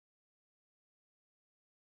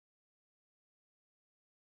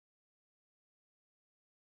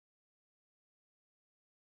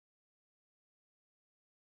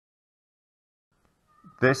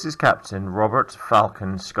This is Captain Robert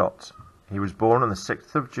Falcon Scott. He was born on the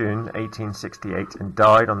 6th of June 1868 and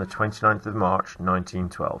died on the 29th of March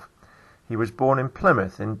 1912. He was born in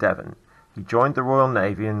Plymouth in Devon. He joined the Royal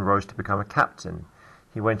Navy and rose to become a captain.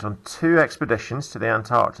 He went on 2 expeditions to the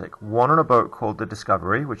Antarctic, one on a boat called the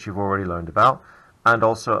Discovery, which you've already learned about, and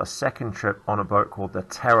also a second trip on a boat called the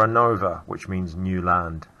Terra Nova, which means new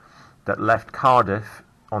land, that left Cardiff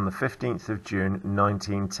on the 15th of June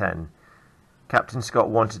 1910. Captain Scott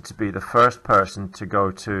wanted to be the first person to go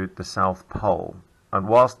to the South Pole, and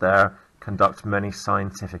whilst there, conduct many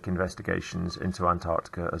scientific investigations into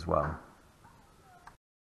Antarctica as well.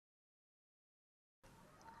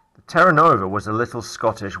 The Terra Nova was a little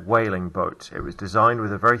Scottish whaling boat. It was designed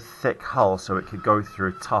with a very thick hull so it could go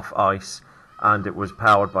through tough ice, and it was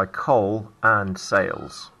powered by coal and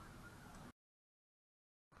sails.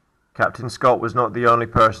 Captain Scott was not the only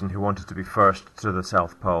person who wanted to be first to the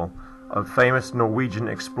South Pole. A famous Norwegian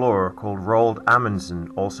explorer called Roald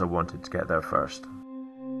Amundsen also wanted to get there first.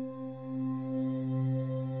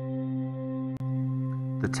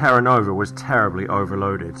 The Terra Nova was terribly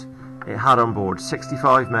overloaded. It had on board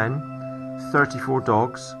 65 men, 34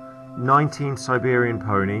 dogs, 19 Siberian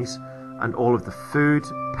ponies, and all of the food,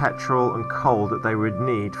 petrol and coal that they would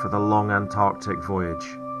need for the long Antarctic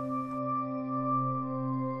voyage.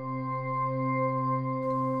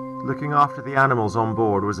 Looking after the animals on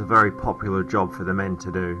board was a very popular job for the men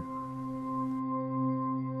to do.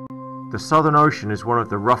 The Southern Ocean is one of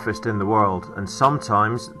the roughest in the world, and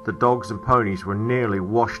sometimes the dogs and ponies were nearly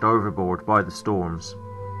washed overboard by the storms.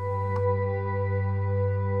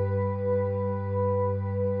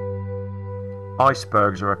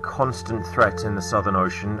 Icebergs are a constant threat in the Southern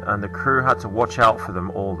Ocean, and the crew had to watch out for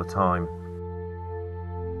them all the time.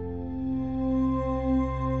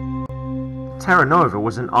 Terra Nova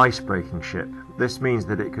was an ice-breaking ship. This means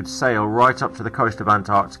that it could sail right up to the coast of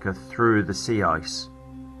Antarctica through the sea ice.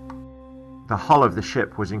 The hull of the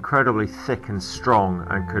ship was incredibly thick and strong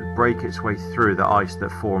and could break its way through the ice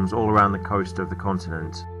that forms all around the coast of the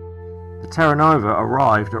continent. The Terra Nova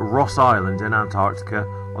arrived at Ross Island in Antarctica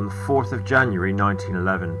on the 4th of January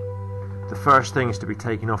 1911. The first things to be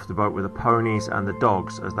taken off the boat were the ponies and the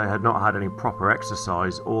dogs, as they had not had any proper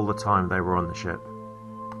exercise all the time they were on the ship.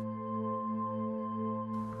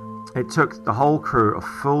 It took the whole crew a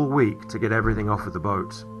full week to get everything off of the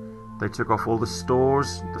boat. They took off all the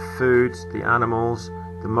stores, the food, the animals,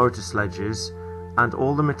 the motor sledges, and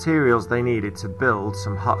all the materials they needed to build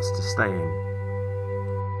some huts to stay in.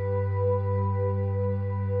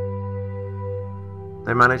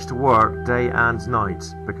 They managed to work day and night,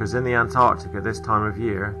 because in the Antarctica this time of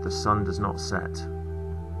year the sun does not set.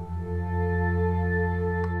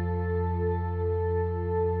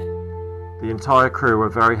 The entire crew were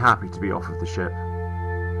very happy to be off of the ship.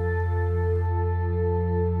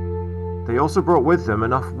 They also brought with them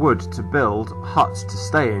enough wood to build huts to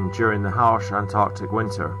stay in during the harsh Antarctic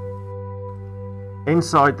winter.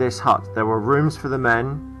 Inside this hut there were rooms for the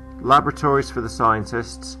men, laboratories for the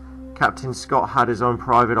scientists. Captain Scott had his own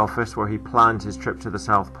private office where he planned his trip to the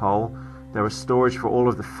South Pole. There was storage for all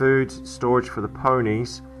of the food, storage for the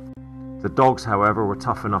ponies. The dogs, however, were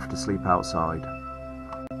tough enough to sleep outside.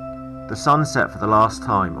 The sun set for the last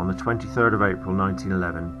time on the 23rd of April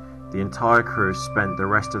 1911. The entire crew spent the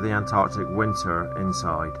rest of the Antarctic winter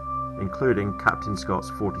inside, including Captain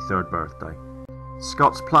Scott's 43rd birthday.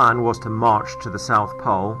 Scott's plan was to march to the South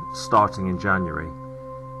Pole starting in January.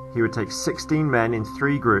 He would take 16 men in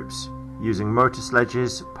 3 groups, using motor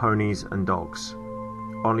sledges, ponies and dogs.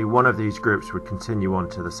 Only one of these groups would continue on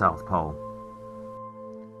to the South Pole.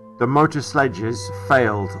 The motor sledges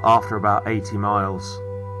failed after about 80 miles.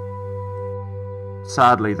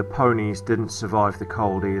 Sadly, the ponies didn't survive the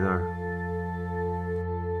cold either.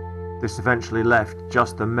 This eventually left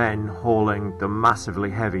just the men hauling the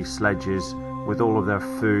massively heavy sledges with all of their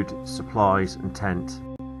food, supplies and tent.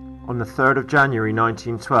 On the 3rd of January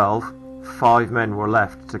 1912, 5 men were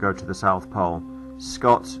left to go to the South Pole: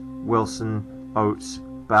 Scott, Wilson, Oates,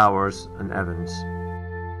 Bowers and Evans.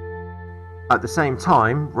 At the same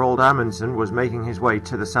time, Roald Amundsen was making his way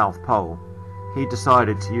to the South Pole. He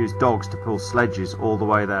decided to use dogs to pull sledges all the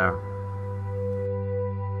way there.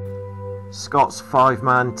 Scott's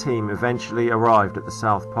 5-man team eventually arrived at the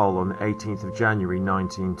South Pole on the 18th of January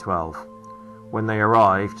 1912. When they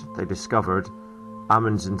arrived, they discovered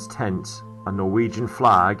Amundsen's tent, a Norwegian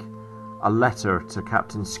flag, a letter to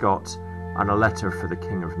Captain Scott, and a letter for the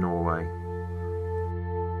King of Norway.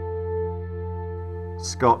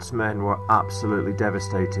 Scott's men were absolutely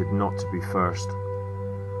devastated not to be first.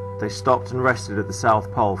 They stopped and rested at the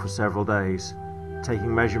South Pole for several days,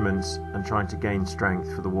 taking measurements and trying to gain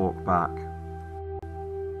strength for the walk back.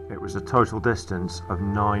 It was a total distance of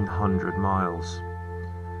 900 miles.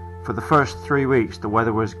 For the first 3 weeks the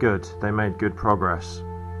weather was good, they made good progress.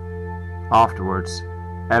 Afterwards,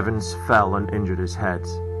 Evans fell and injured his head,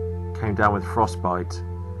 came down with frostbite,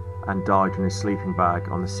 and died in his sleeping bag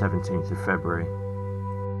on the 17th of February.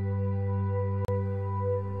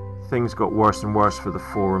 Things got worse and worse for the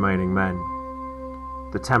 4 remaining men.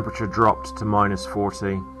 The temperature dropped to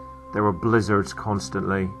 -40, there were blizzards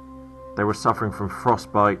constantly, they were suffering from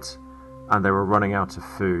frostbite, and they were running out of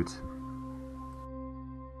food.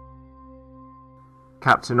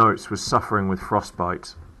 Captain Oates was suffering with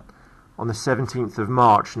frostbite. On the 17th of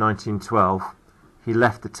March 1912, he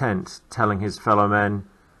left the tent telling his fellow men,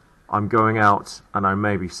 "I'm going out and I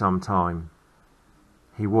may be some time."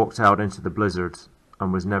 He walked out into the blizzard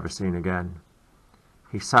and was never seen again.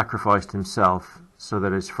 He sacrificed himself so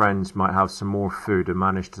that his friends might have some more food and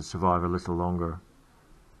manage to survive a little longer.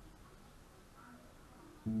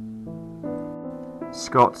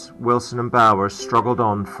 Scott, Wilson and Bowers struggled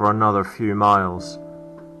on for another few miles.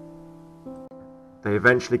 They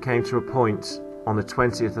eventually came to a point on the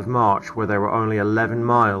 20th of March where they were only 11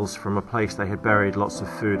 miles from a place they had buried lots of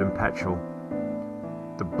food and petrol.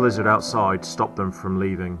 The blizzard outside stopped them from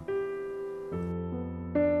leaving.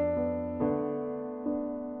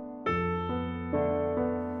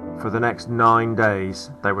 For the next 9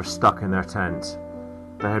 days, they were stuck in their tent.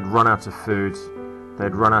 They had run out of food, they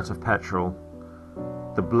had run out of petrol.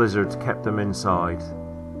 The blizzard kept them inside.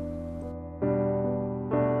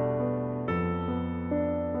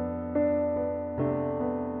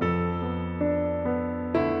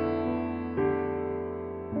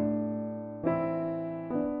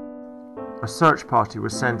 A search party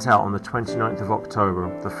was sent out on the 29th of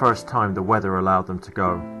October, the first time the weather allowed them to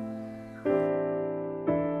go.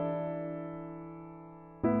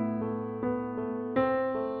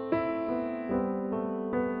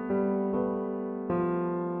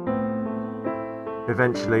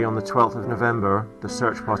 Eventually, on the 12th of November, the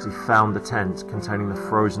search party found the tent containing the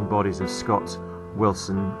frozen bodies of Scott,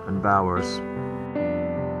 Wilson and Bowers.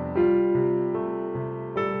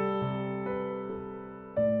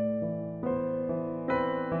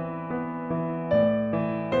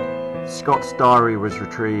 Scott's diary was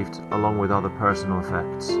retrieved along with other personal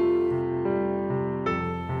effects.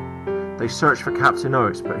 They searched for Captain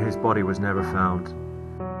Oates, but his body was never found.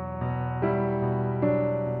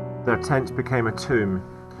 Their tent became a tomb.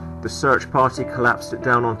 The search party collapsed it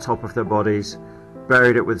down on top of their bodies,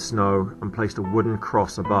 buried it with snow, and placed a wooden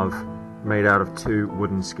cross above, made out of 2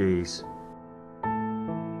 wooden skis.